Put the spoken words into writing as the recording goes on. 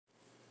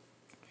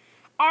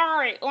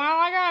Alright, well,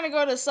 I gotta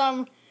go to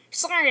some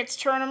science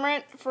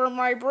tournament for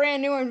my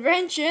brand new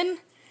invention.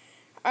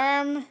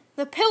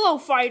 The pillow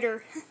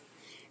fighter.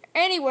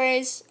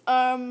 Anyways,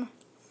 can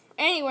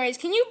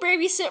you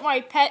babysit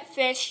my pet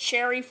fish,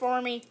 Cherry, for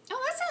me?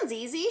 Oh, that sounds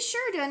easy.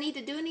 Sure. Do I need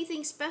to do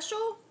anything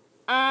special?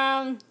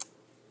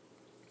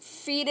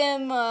 Feed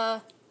him,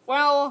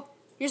 well,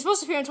 you're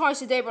supposed to feed him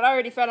twice a day, but I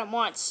already fed him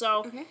once,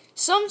 so Okay.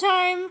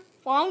 sometime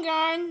while I'm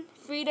gone,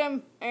 feed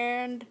him,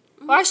 and,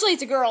 well, actually,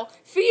 it's a girl.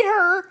 Feed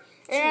her,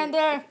 and,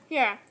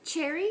 yeah.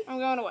 Cherry? I'm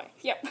going away.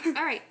 Yep. All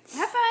right.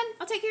 Have fun.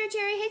 I'll take care of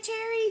Cherry. Hey,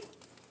 Cherry.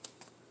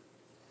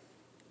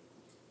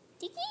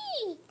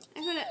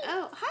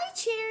 Oh, hi,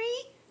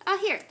 Cherry. Oh,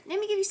 here. Let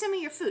me give you some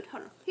of your food.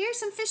 Hold on. Here's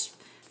some fish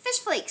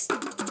flakes.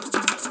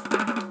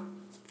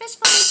 Fish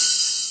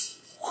flakes.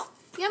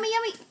 Yummy,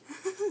 yummy.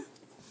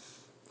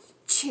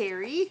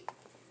 Cherry.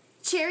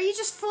 Cherry, you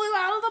just flew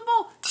out of the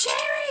bowl.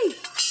 Cherry!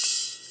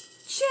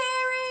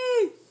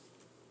 Cherry!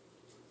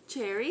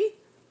 Cherry?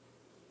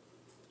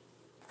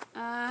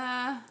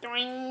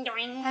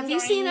 Have you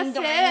seen a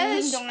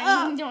fish?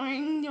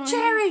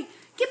 Cherry,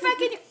 get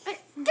back in your...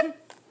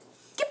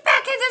 Get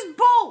back in this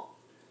bowl!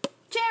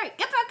 Cherry,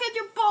 get back in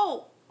your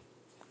bowl!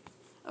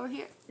 Over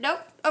here. Nope.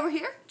 Over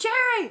here.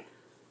 Cherry!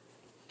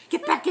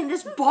 Get back in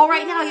this bowl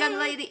right now, young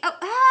lady. Oh,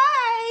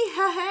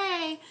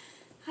 hi.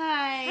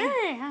 Hi.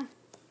 Hey.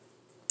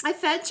 I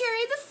fed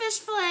Cherry the fish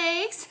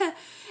flakes.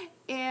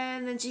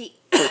 And then she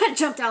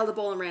jumped out of the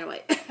bowl and ran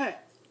away. Did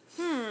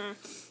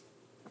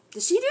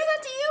she do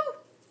that to you?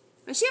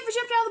 Has she ever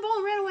jumped out of the bowl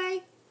and ran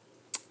away?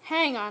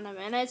 Hang on a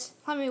minute.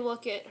 Let me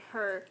look at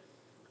her.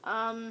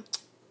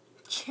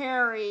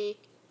 Cherry,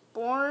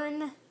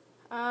 born,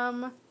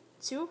 2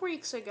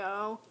 weeks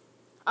ago.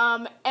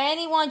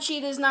 Anyone she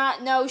does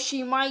not know,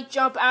 she might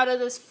jump out of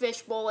this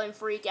fishbowl and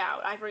freak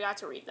out. I forgot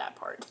to read that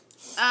part.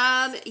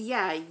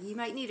 Yeah, you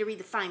might need to read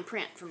the fine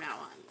print from now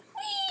on.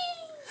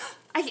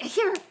 I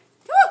hear her.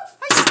 Oh,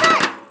 she's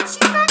back! She's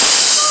back in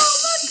the bowl,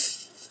 look!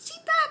 She's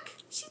back!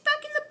 She's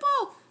back in the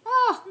bowl!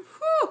 Oh,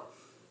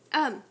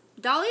 whew.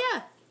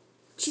 Dahlia?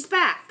 She's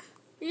back.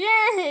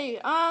 Yay!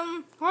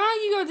 Why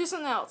don't you go do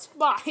something else?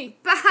 Bye.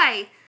 Bye!